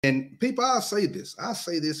And people, I say this,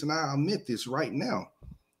 and I admit this right now.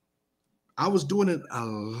 I was doing it a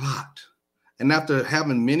lot. And after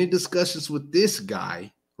having many discussions with this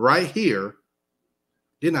guy right here,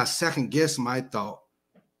 then I second guess my thought.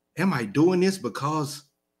 Am I doing this because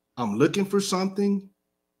I'm looking for something?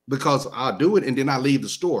 Because I'll do it and then I leave the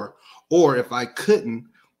store. Or if I couldn't,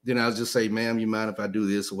 then I'll just say, ma'am, you mind if I do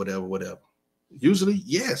this or whatever, whatever. Usually,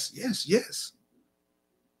 yes.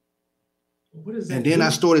 What does that And then do? I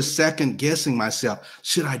started second guessing myself.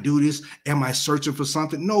 Should I do this? Am I searching for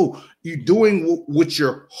something? No, you're doing with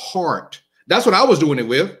your heart. That's what I was doing it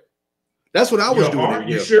with. That's what I was Your doing heart? it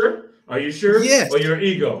You with. sure? Are you sure? Yes. Or your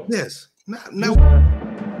ego? Yes. No.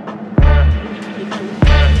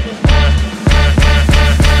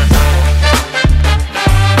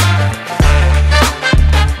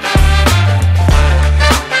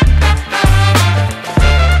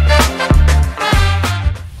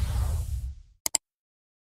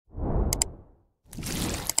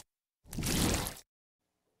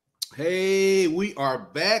 Hey, we are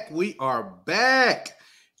back.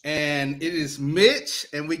 And it is Mitch,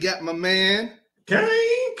 and we got my man. Kane,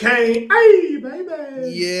 hey, baby.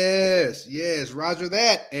 Yes, Roger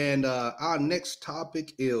that. And our next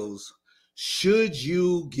topic is, should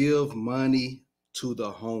you give money to the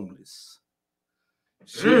homeless?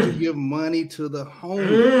 Should you give money to the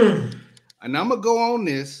homeless? And I'm going to go on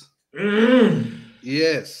this.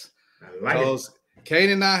 Yes. I like it. Kane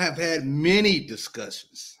and I have had many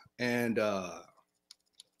discussions. And, I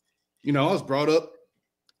was brought up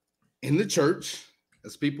in the church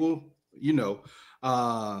as people,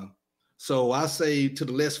 so I say to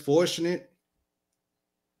the less fortunate,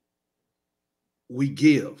 we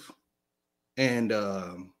give. And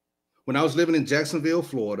when I was living in Jacksonville,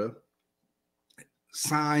 Florida,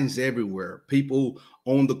 signs everywhere, people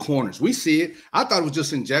on the corners. We see it. I thought it was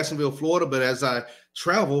just in Jacksonville, Florida, but as I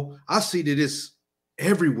travel, I see that it's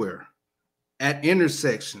everywhere, at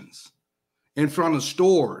intersections, in front of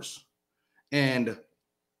stores. And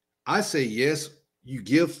I say, yes, you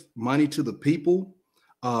give money to the people.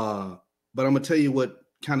 But I'm going to tell you what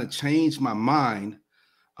kind of changed my mind.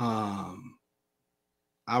 I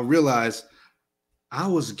realized I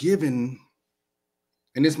was given,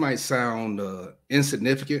 and this might sound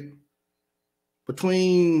insignificant,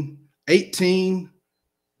 between $18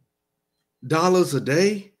 a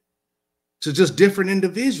day to just different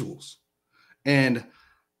individuals. And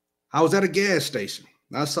I was at a gas station.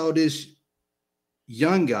 I saw this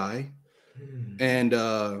young guy, and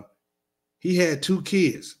he had two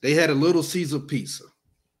kids. They had a Little Caesar pizza,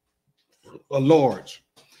 a large.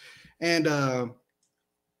 And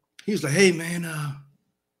he was like, hey, man,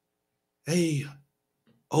 hey,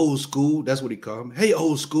 old school. That's what he called me. Hey,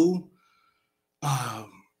 old school.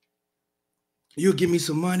 You'll give me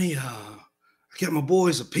some money. I got my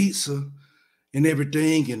boys a pizza and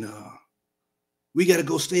everything. And we got to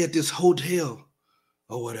go stay at this hotel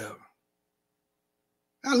or whatever.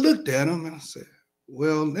 I looked at him and I said,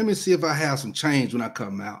 well, let me see if I have some change when I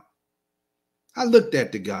come out. I looked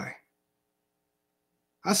at the guy.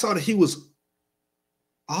 I saw that he was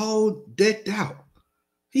all decked out.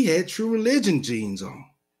 He had True Religion jeans on.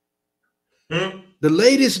 The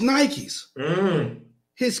latest Nikes.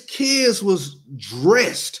 His kids was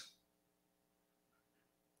dressed.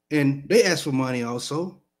 And they asked for money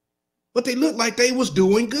also. But they looked like they was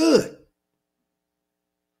doing good.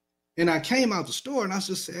 And I came out the store and I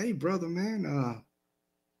just said, hey, brother, man,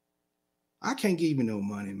 I can't give you no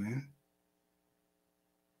money, man.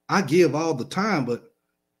 I give all the time, but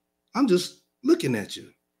I'm just looking at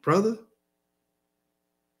you, brother.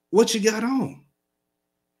 What you got on?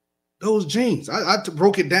 Those jeans. I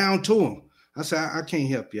broke it down to him. I said, I can't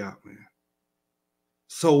help you out, man.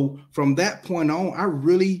 So from that point on, I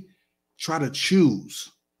really try to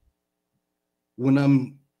choose when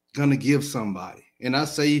I'm going to give somebody. And I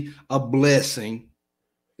say a blessing.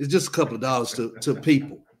 It's just a couple of dollars to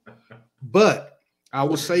people. But I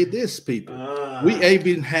will say this, people. I've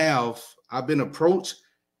been approached,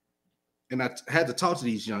 and I had to talk to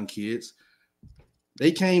these young kids.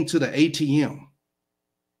 They came to the ATM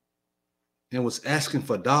and was asking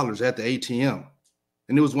for dollars at the ATM.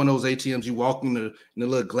 And it was one of those ATMs you walk in the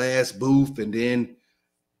little glass booth, and then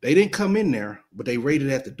they didn't come in there, but they waited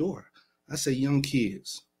at the door. I say young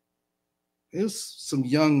kids. It was some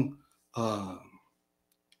young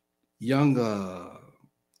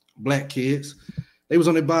black kids. They was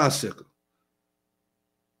on their bicycle.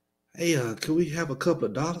 Hey, can we have a couple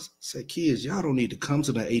of dollars? I said, kids, y'all don't need to come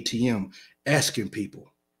to the ATM asking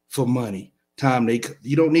people for money.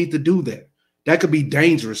 You don't need to do that. That could be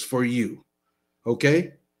dangerous for you.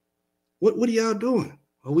 Okay? What are y'all doing?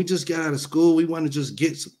 Oh, we just got out of school. We want to just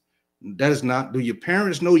get some. That is not. Do your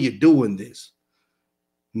parents know you're doing this?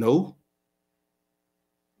 No.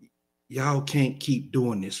 Y'all can't keep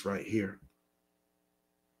doing this right here.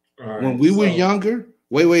 Right, when we were younger,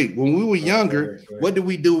 wait. When we were younger, what did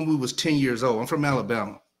we do when we was 10 years old? I'm from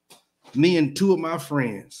Alabama. Me and two of my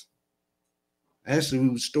friends, actually,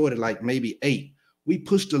 we started like maybe 8. We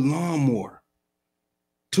pushed the lawnmower.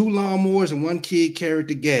 2 lawnmowers and 1 kid carried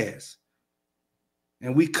the gas.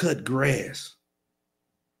 And we cut grass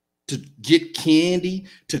to get candy,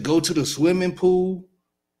 to go to the swimming pool,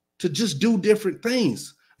 to just do different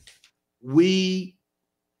things.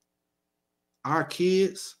 Our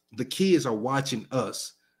kids, the kids are watching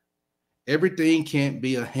us. Everything can't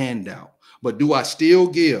be a handout. But do I still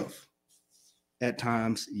give? At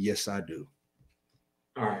times, yes, I do.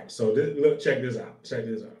 All right. So look, check this out. Check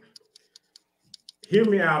this out. Hear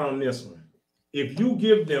me out on this one. If you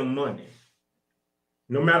give them money,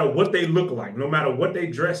 no matter what they look like, no matter what they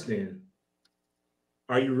dressed in,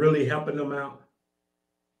 are you really helping them out?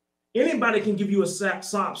 Anybody can give you a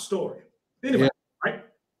sob story. Anybody, right?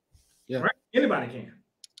 Yeah. Right? Anybody can.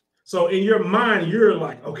 So in your mind, you're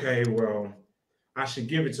like, okay, well, I should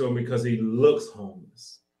give it to him because he looks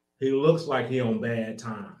homeless. He looks like he on bad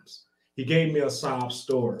times. He gave me a sob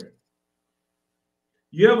story.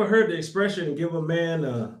 You ever heard the expression, give a man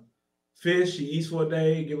a fish, he eats for a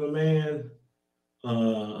day, give a man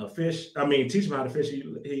a fish. I mean, teach him how to fish. He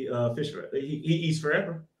eats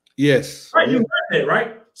forever. Yes. Right. You heard that,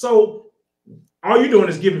 right? So all you're doing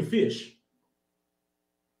is giving fish.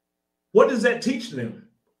 What does that teach them?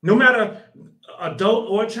 No matter adult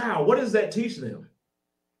or child, what does that teach them?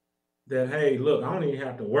 That, hey, look, I don't even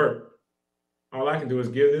have to work. All I can do is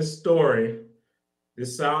give this story,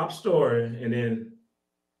 this sob story, and then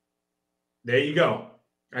there you go.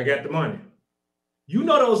 I got the money. You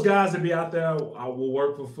know those guys that be out there, I will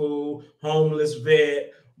work for food, homeless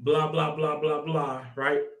vet, blah, blah, blah, blah, blah,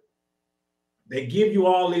 right? They give you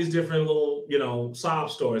all these different little, sob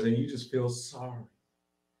stories, and you just feel sorry.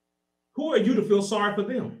 Who are you to feel sorry for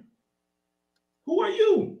them? Who are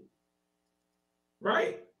you?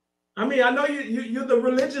 Right? I mean, I know you're the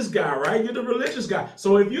religious guy, right? You're the religious guy.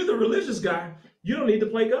 So if you're the religious guy, you don't need to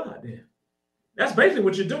play God then. That's basically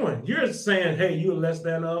what you're doing. You're saying, hey, you're less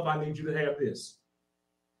than of, I need you to have this.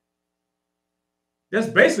 That's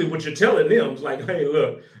basically what you're telling them. It's like, hey,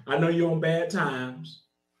 look, I know you're on bad times.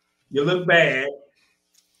 You look bad.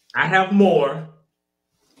 I have more.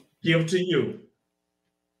 Give to you.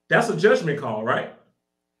 That's a judgment call, right?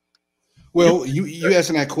 Well, you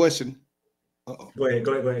asking that question. Uh-oh. Go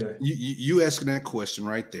ahead. You asking that question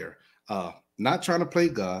right there. Not trying to play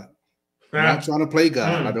God. Not trying to play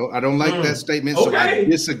God. I don't like that statement. So I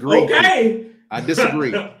disagree. Okay. I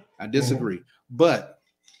disagree. But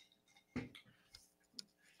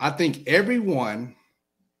I think everyone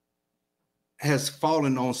has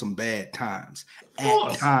fallen on some bad times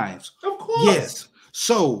at times. Of course. Yes.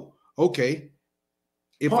 So, okay.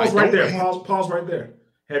 Pause right there. Pause right there.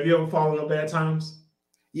 Have you ever fallen on bad times?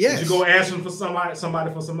 Yes. Did you go asking for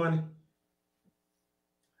somebody for some money?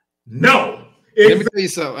 No. Let me tell you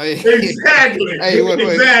something. Exactly.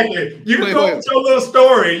 Exactly. You can go with your little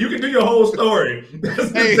story. You can do your whole story.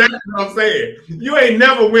 That's exactly what I'm saying. You ain't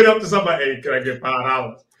never went up to somebody, hey, can I get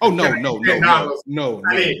 $5? Oh, no. I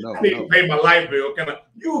need to pay my light bill.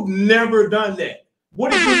 You've never done that.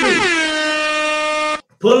 What did you do?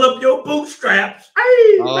 Pull up your bootstraps.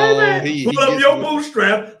 Hey, baby. Pull up your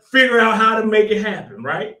bootstrap. Figure out how to make it happen,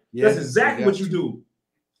 right? Yeah, that's exactly what you do.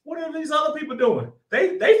 What are these other people doing?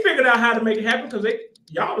 They figured out how to make it happen because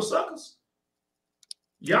y'all the suckers.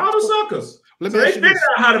 Y'all the suckers. So they figured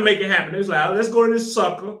out how to make it happen. It was like, let's go to this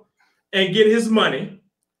sucker and get his money.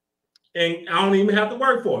 And I don't even have to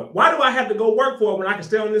work for it. Why do I have to go work for it when I can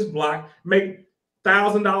stay on this block, make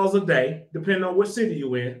 $1,000 a day, depending on what city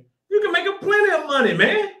you're in? You can make a plenty of money,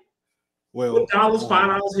 man. Well, with dollars,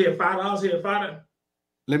 $5 here, $5 here, $5.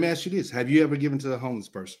 Let me ask you this: have you ever given to a homeless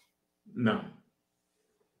person? No.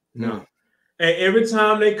 And every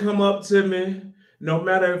time they come up to me, no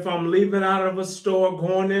matter if I'm leaving out of a store,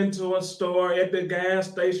 going into a store, at the gas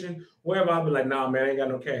station, wherever, I'll be like, nah, man, I ain't got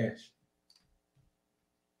no cash.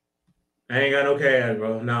 I ain't got no cash,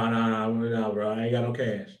 bro. No, bro. I ain't got no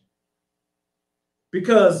cash.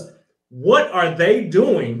 Because what are they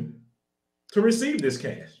doing to receive this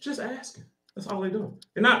cash? Just asking. That's all they're doing.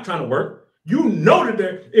 They're not trying to work. You know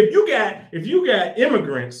that if you got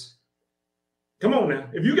immigrants, come on now.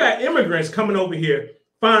 If you got immigrants coming over here,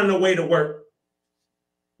 finding a way to work,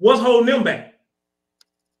 what's holding them back?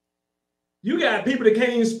 You got people that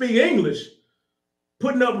can't even speak English,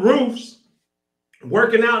 putting up roofs,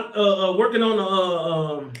 working out, working on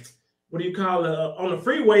the what do you call it, on the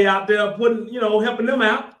freeway out there, putting, helping them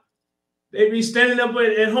out. They be standing up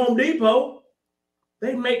at Home Depot.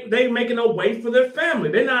 They making a way for their family.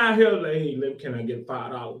 They're not out here like, hey, can I get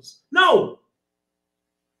 $5? No.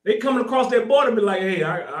 They coming across that border and be like, hey,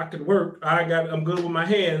 I can work. I'm good with my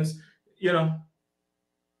hands,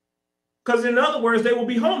 Because in other words, they will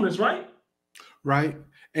be homeless, right? Right.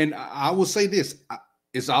 And I will say this.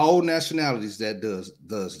 It's all nationalities that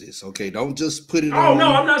does this. Okay. Don't just put it on. Oh,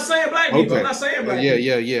 no, I'm not saying black people. Okay. I'm not saying black people.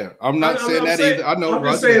 Yeah. I'm not saying that either. I know. I'm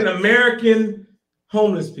just saying American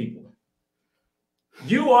homeless people.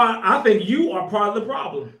 I think you are part of the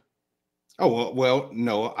problem. Oh, well,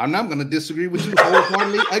 no, I'm not going to disagree with you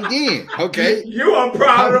wholeheartedly again. Okay. You are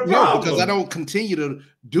part of the problem. No, because I don't continue to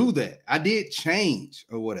do that. I did change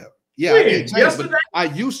or whatever. Yeah, I did change. Yesterday? But I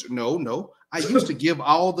used to, no. I used to give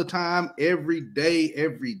all the time, every day.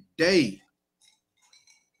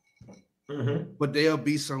 Mm-hmm. But they'll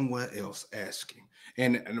be somewhere else asking.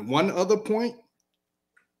 And one other point,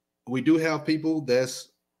 we do have people that's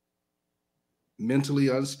mentally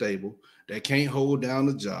unstable, that can't hold down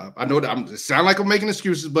the job. I know that it sound like I'm making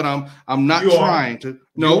excuses, but I'm not trying to.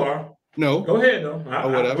 No. Go ahead, though.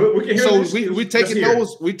 Or whatever. We can hear so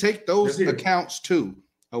we take those accounts too,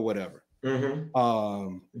 or whatever.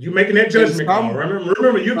 Mm-hmm. You making that judgment call.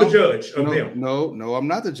 Remember, you're the judge of them. No, I'm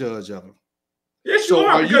not the judge of them. Yes, you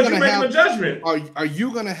are, because you're making a judgment. Are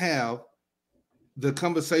you gonna have the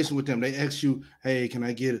conversation with them? They ask you, hey, can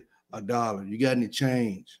I get $1? You got any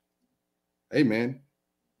change? Hey, man,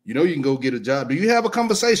 you can go get a job. Do you have a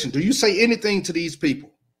conversation? Do you say anything to these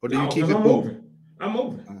people? Or do you keep it moving? I'm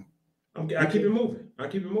moving. I keep it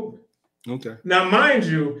moving. Okay. Now, mind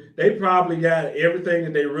you, they probably got everything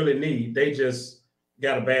that they really need. They just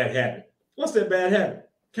got a bad habit. What's that bad habit?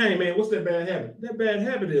 Kane, man, what's that bad habit? That bad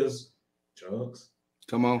habit is drugs.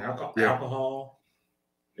 Come on. Alcohol.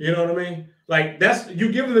 You know what I mean? Like,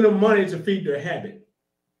 you giving them money to feed their habit.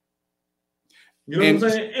 You know what I'm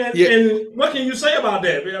saying? And what can you say about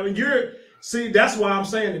that? I mean, that's why I'm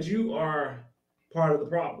saying that you are part of the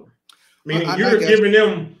problem. Meaning you're giving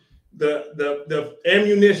them the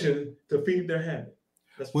ammunition to feed their habit.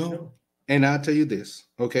 That's what you're doing. And I'll tell you this,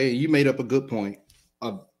 okay? You made up a good point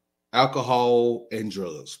of alcohol and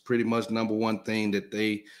drugs, pretty much number one thing that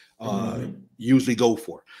they usually go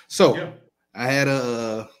for. So I had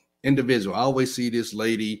a individual. I always see this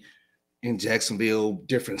lady in Jacksonville,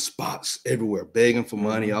 different spots everywhere, begging for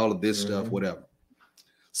money, all of this stuff, whatever.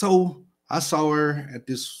 So I saw her at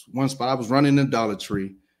this one spot. I was running the Dollar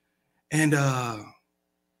Tree, and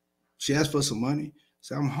she asked for some money. I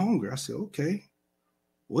said, I'm hungry. I said, okay,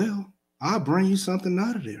 well, I'll bring you something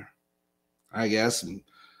out of there. I got some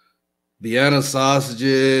Vienna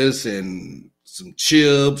sausages and some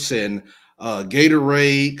chips and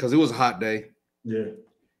Gatorade, because it was a hot day. Yeah.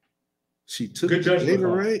 She took the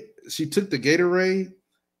Gatorade.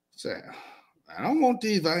 Said, I don't want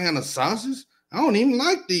these Vienna sausages. I don't even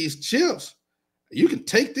like these chips. You can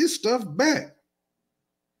take this stuff back.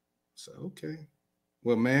 So, okay.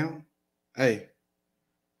 Well, ma'am, hey,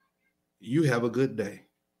 you have a good day.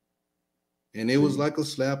 And it was like a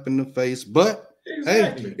slap in the face, but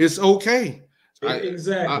hey, it's okay.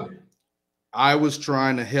 Exactly. I was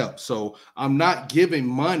trying to help. So I'm not giving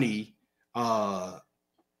money for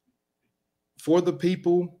the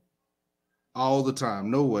people all the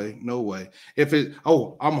time. No way. If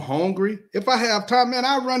I'm hungry. If I have time, man,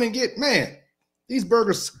 I run and get, these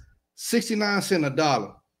burgers 69 cents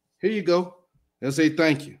 $1. Here you go. They'll say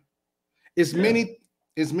thank you. It's many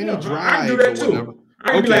drives. I do that too.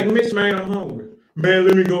 I can be like, Mitch, man, I'm hungry. Man,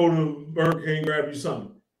 let me go to Burger King and grab you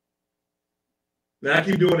something. Now I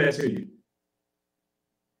keep doing that to you.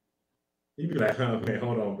 You be like, oh man,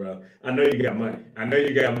 hold on, bro. I know you got money.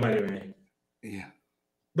 Man. Yeah.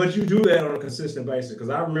 But you do that on a consistent basis. Because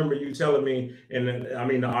I remember you telling me, and I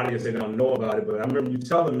mean the audience, they don't know about it, but I remember you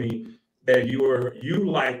telling me that you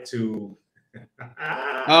like to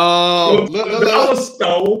go to the dollar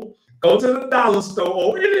store. Go to the dollar store,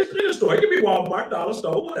 or in the store. It could be Walmart, dollar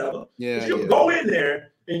store, whatever. Yeah. You go in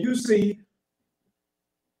there and you see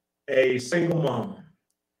a single mom.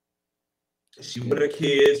 She with her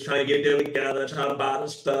kids trying to get them together, trying to buy the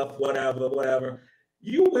stuff, whatever.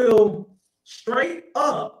 You will straight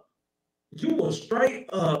up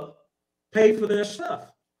pay for their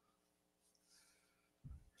stuff.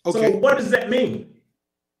 Okay. So what does that mean?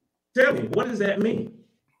 Tell me, what does that mean?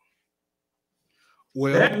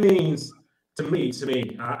 Well, that means to me,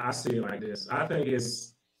 I see it like this. I think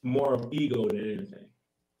it's more of ego than anything.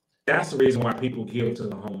 That's the reason why people give to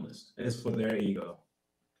the homeless. It's for their ego.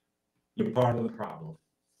 You're part of the problem.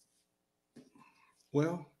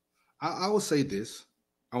 Well, I will say this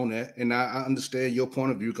on that, and I understand your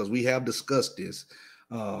point of view because we have discussed this,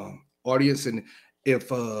 audience, and if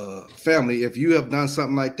family, if you have done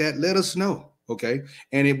something like that, let us know, okay?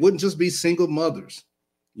 And it wouldn't just be single mothers,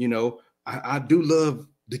 you know. I do love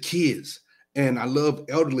the kids, and I love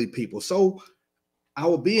elderly people. So I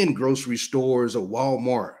will be in grocery stores or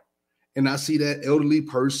Walmart, and I see that elderly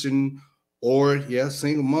person, or yeah,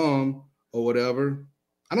 single mom or whatever.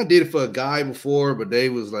 I done did it for a guy before, but they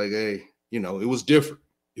was like, hey, you know, it was different.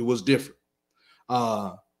 It was different.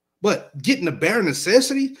 Uh, but getting the bare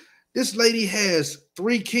necessity, this lady has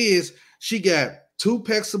 3 kids. She got 2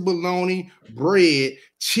 packs of bologna, bread,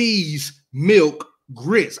 cheese, milk,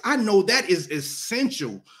 grits. I know that is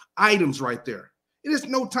essential items right there. It is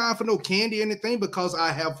no time for no candy or anything because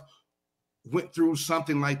I have went through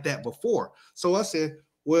something like that before. So I said,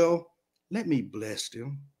 well, let me bless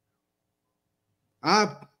them.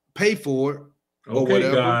 I pay for it or Okay,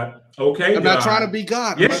 whatever. God. Okay, I'm God. not trying to be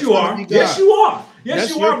God. Yes, you are. Yes, you are. Yes, That's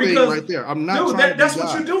you your are. thing Because right there. I'm not dude, trying to be that's God.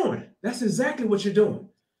 what you're doing. That's exactly what you're doing.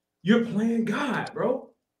 You're playing God,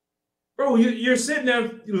 bro. Bro, you're sitting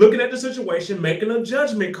there looking at the situation, making a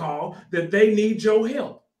judgment call that they need your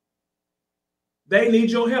help. They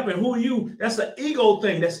need your help. And who are you? That's an ego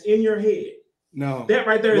thing that's in your head. No, that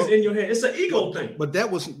right there is in your head. It's an ego thing. But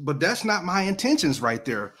that's not my intentions right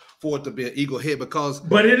there for it to be an ego head because.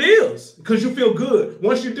 But it is because you feel good.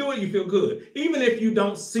 Once you do it, you feel good. Even if you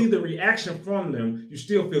don't see the reaction from them, you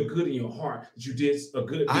still feel good in your heart that you did a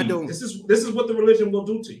good deed. I don't. This is what the religion will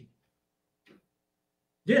do to you.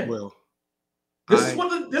 Yeah. Well. This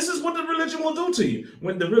is what the religion will do to you.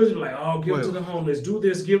 When the religion like, oh, give to the homeless, do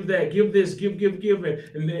this, give that, give this, give,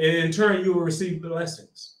 and in turn you will receive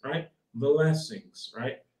blessings, right? Blessings,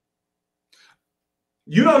 right?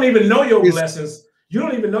 You don't even know your blessings. You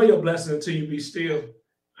don't even know your blessing until you be still.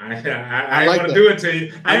 I ain't want to do it to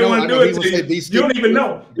you. I ain't want to do it to you. You don't even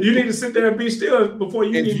know. You need to sit there and be still before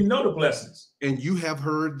you even know the blessings. And you have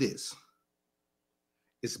heard this.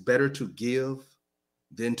 It's better to give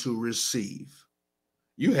than to receive.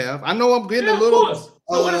 You have. I know I'm getting a little. Of course.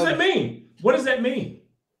 So what does that mean? What does that mean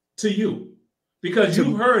to you? Because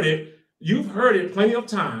you've heard it. You've heard it plenty of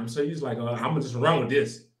times. So he's like, I'm going to just run with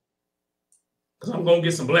this. Because I'm going to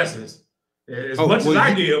get some blessings. As much as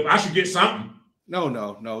I give, I should get something.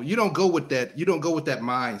 No. You don't go with that. You don't go with that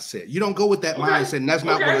mindset. You don't go with that mindset. And that's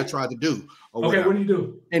not what I try to do. What do you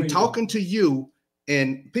do? And talking to you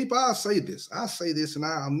and people, I'll say this and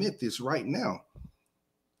I admit this right now.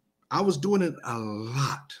 I was doing it a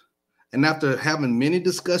lot. And after having many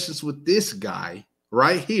discussions with this guy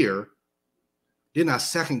right here, then I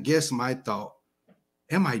second guess my thought.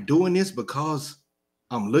 Am I doing this because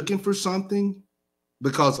I'm looking for something?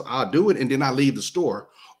 Because I'll do it and then I leave the store.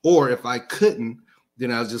 Or if I couldn't,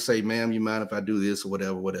 then I'll just say, ma'am, you mind if I do this or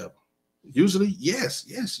whatever. Usually, yes.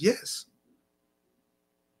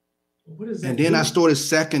 What is that? And then I started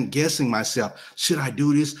second guessing myself. Should I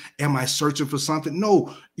do this? Am I searching for something?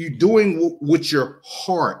 No, you're doing with your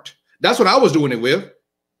heart. That's what I was doing it with.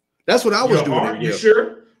 That's what I was doing it with. You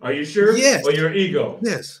sure? Are you sure? Yes. Or your ego?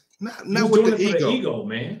 Yes. Not with the ego. Ego,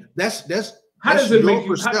 man. That's how does it make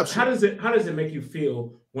you? How does it make you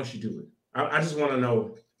feel once you do it? I just want to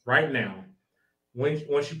know right now.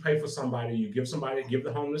 Once you pay for somebody, you give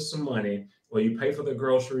the homeless some money, or you pay for the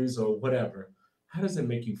groceries or whatever. How does it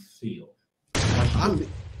make you feel?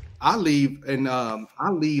 I leave and I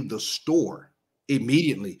leave the store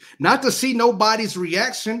immediately, not to see nobody's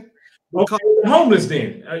reaction. Okay, the homeless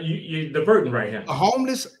then you're diverting right now. The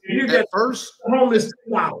homeless homeless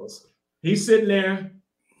 $2. He's sitting there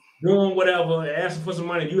doing whatever, asking for some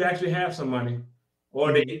money. You actually have some money,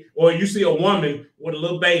 or you see a woman with a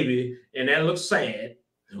little baby and that looks sad.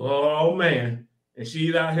 Oh man, and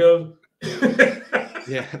she's out here.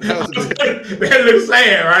 Yeah, that looks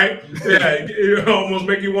sad, right? Yeah, it almost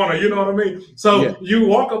make you want to, you know what I mean? So you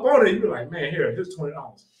walk up on it, you be like, man, here's $20.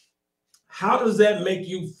 How does that make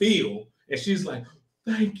you feel? And she's like,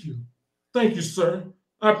 thank you, sir.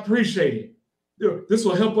 I appreciate it. This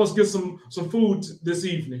will help us get some food this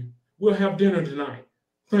evening. We'll have dinner tonight.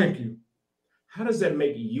 Thank you. How does that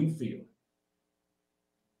make you feel?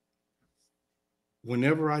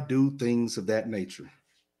 Whenever I do things of that nature,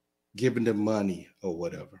 giving them money or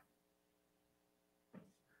whatever,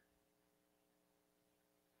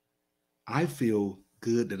 I feel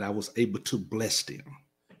good that I was able to bless them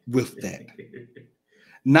with that.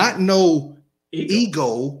 Not no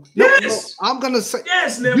ego. Yes. No, I'm gonna say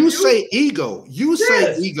yes. Nephew. You say ego. You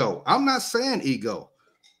say ego. I'm not saying ego.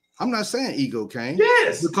 I'm not saying ego, Kane.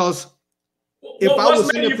 Yes. Because if I was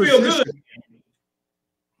in a position,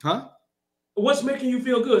 huh? What's making you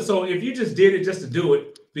feel good? So if you just did it just to do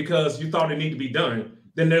it because you thought it needed to be done,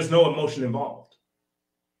 then there's no emotion involved.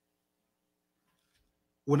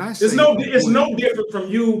 When I say it's no different from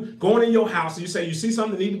you going in your house and you say you see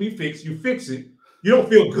something that needs to be fixed, you fix it. You don't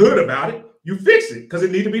feel good about it. You fix it because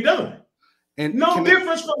it needs to be done. And no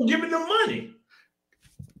difference from giving them money.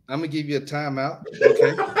 I'm gonna give you a timeout.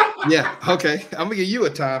 Okay. Yeah. Okay. I'm gonna give you a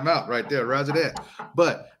timeout right there. Roger that.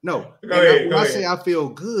 But no, when I say I feel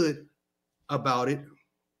good about it,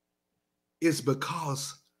 it's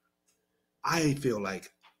because I feel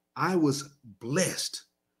like I was blessed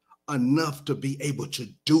enough to be able to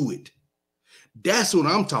do it. That's what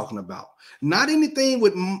I'm talking about. Not anything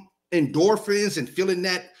with endorphins and feeling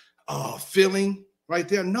that feeling right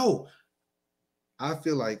there. No, I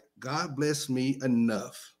feel like God blessed me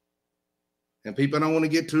enough. And people don't want to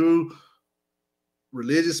get too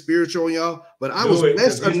religious, spiritual, y'all, but I was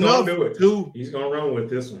blessed enough to. He's gonna run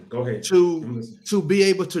with this one. Go ahead. To be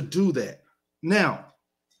able to do that. Now,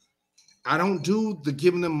 I don't do the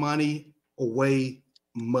giving them money away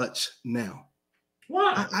much now.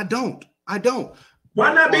 Why? I don't.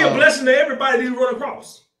 Why not be a blessing to everybody you run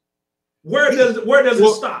across? Where does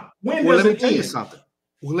it stop? When does it end?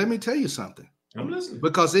 Let me tell you something. I'm listening.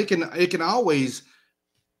 Because it can always.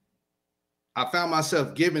 I found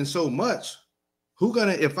myself giving so much.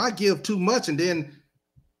 If I give too much and then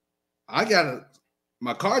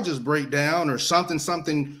my car just break down or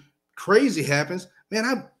something crazy happens,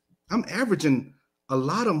 man, I'm averaging a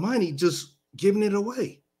lot of money just giving it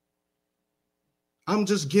away. I'm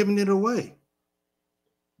just giving it away.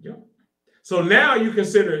 Yeah. So now you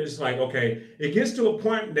consider it's like, okay, it gets to a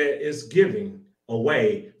point that it's giving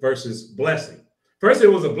away versus blessing. First,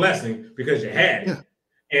 it was a blessing because you had it. Yeah.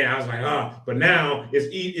 And I was like, but now it's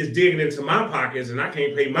digging into my pockets and I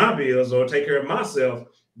can't pay my bills or take care of myself.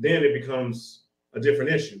 Then it becomes a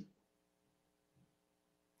different issue.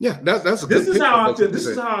 Yeah, that's this is how I feel. This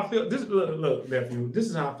is how I feel. Look, nephew. This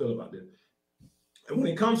is how I feel about this. And when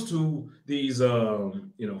it comes to these,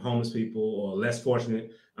 homeless people or less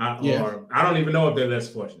fortunate, or I don't even know if they're less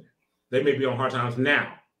fortunate. They may be on hard times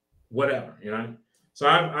now, whatever, So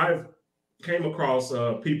I've came across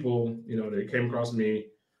people, they came across me.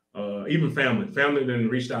 Even family then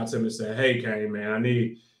reached out to me and said, "Hey, Kane, man, I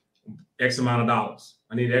need X amount of dollars.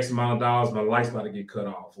 I need X amount of dollars. My light's about to get cut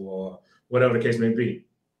off or whatever the case may be."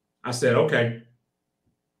 I said, "Okay."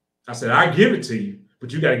 I said, "I give it to you,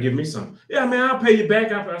 but you got to give me something." "Yeah, man, I'll pay you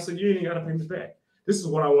back." I said, "You ain't got to pay me back. This is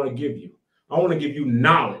what I want to give you. I want to give you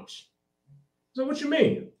knowledge." So what you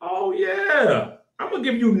mean? "Oh, yeah, I'm going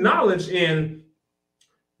to give you knowledge in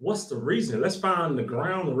what's the reason. Let's find the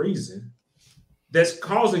ground reason that's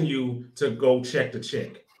causing you to go check to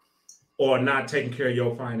check or not taking care of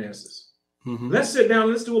your finances. Mm-hmm. Let's sit down,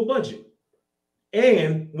 let's do a budget.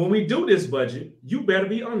 And when we do this budget, you better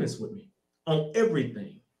be honest with me on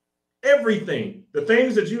everything. Everything. The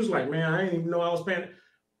things that you was like, man, I didn't even know I was paying.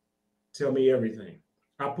 Tell me everything.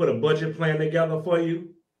 I put a budget plan together for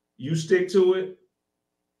you. You stick to it.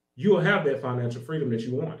 You'll have that financial freedom that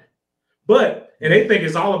you want. And they think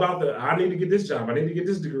it's all about I need to get this job. I need to get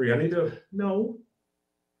this degree. No.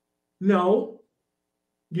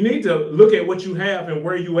 You need to look at what you have and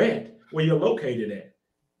where you're located at.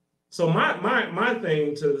 So my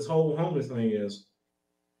thing to this whole homeless thing is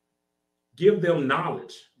give them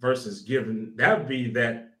knowledge versus giving. That would be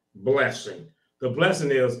that blessing. The blessing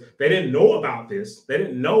is they didn't know about this. They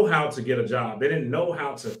didn't know how to get a job. They didn't know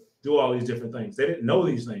how to do all these different things. They didn't know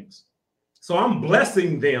these things. So I'm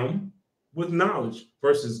blessing them with knowledge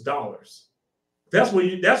versus dollars. That's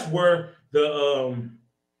where the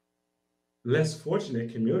less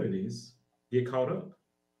fortunate communities get caught up.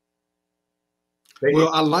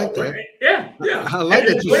 I like that. Yeah. I like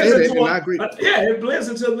that you said it, and I agree. It blends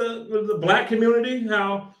into the Black community.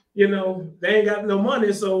 How they ain't got no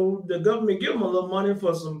money, so the government give them a little money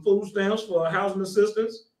for some food stamps, for housing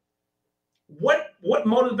assistance. What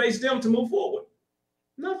motivates them to move forward?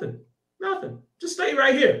 Nothing. Just stay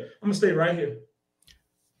right here. I'm gonna stay right here.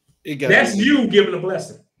 That's you giving a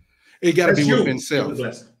blessing. It got to be within self.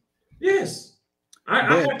 Yes,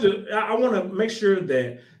 I want to make sure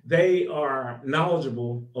that they are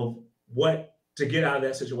knowledgeable of what to get out of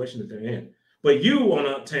that situation that they're in. But you on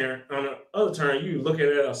the other turn, you look at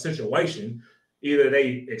a situation. Either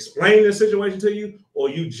they explain the situation to you, or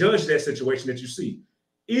you judge that situation that you see.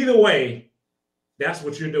 Either way, that's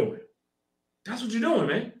what you're doing. That's what you're doing,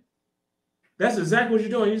 man. That's exactly what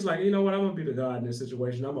you're doing. He's like, you know what? I'm gonna be the God in this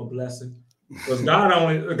situation. I'm a blessing. Because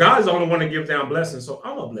God is the only one to give down blessings. So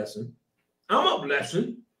I'm a blessing.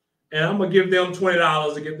 And I'm gonna give them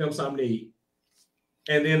 $20 to get them something to eat.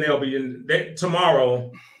 And then they'll be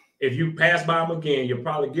tomorrow. if you pass by them again, you'll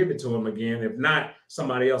probably give it to them again. If not,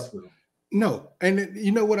 somebody else will. No, and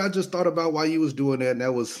you know what I just thought about while you was doing that, and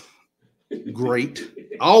that was great,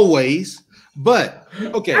 always. But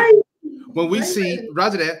okay, when we see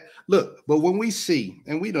Roger that, look, but when we see,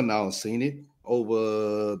 and we done all seen it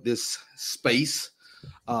over this space,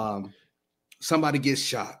 somebody gets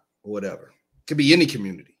shot or whatever. Could be any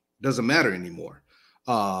community, doesn't matter anymore.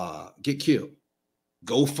 Get killed.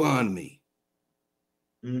 GoFundMe.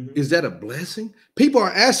 Mm-hmm. Is that a blessing? People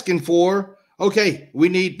are asking for, okay, we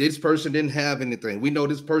need, this person didn't have anything. We know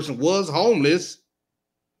this person was homeless.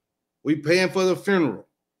 We paying for the funeral.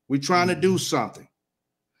 We trying to do something.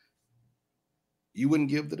 You wouldn't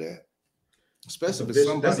give to that? Especially if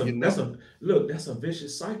somebody that's a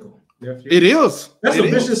vicious cycle. Nephew. It is. That's a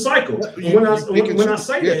vicious cycle. When I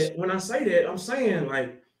say that, I'm saying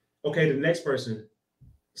like, okay, the next person.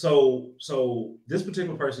 So this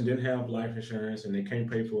particular person didn't have life insurance and they can't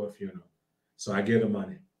pay for a funeral. So I give them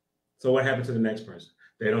money. So what happened to the next person?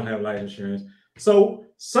 They don't have life insurance. So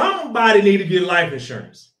somebody need to get life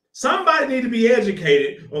insurance. Somebody need to be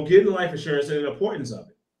educated on getting life insurance and the importance of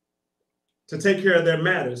it to take care of their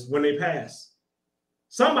matters when they pass.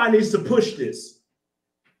 Somebody needs to push this.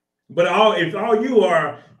 But if all you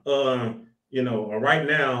are, right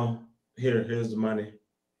now, here's the money.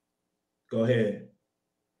 Go ahead.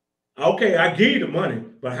 Okay, I give you the money,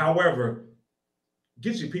 but however,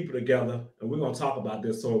 get your people together, and we're gonna talk about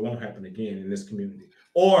this so it won't happen again in this community,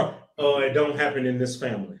 or it don't happen in this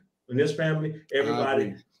family. In this family,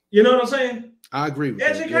 everybody, you know what I'm saying? I agree with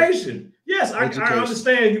education. That. Yes, I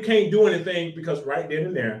understand you can't do anything because right then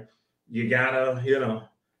and there, you gotta,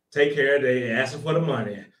 take care of they asking for the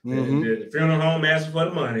money. Mm-hmm. The funeral home asking for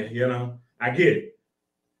the money, I get it.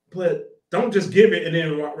 But don't just give it and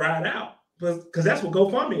then ride out. Because that's what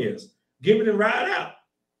GoFundMe is. Give it and ride out.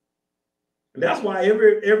 And that's why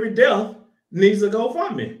every death needs a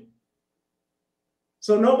GoFundMe.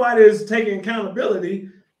 So nobody is taking accountability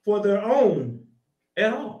for their own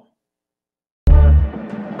at all.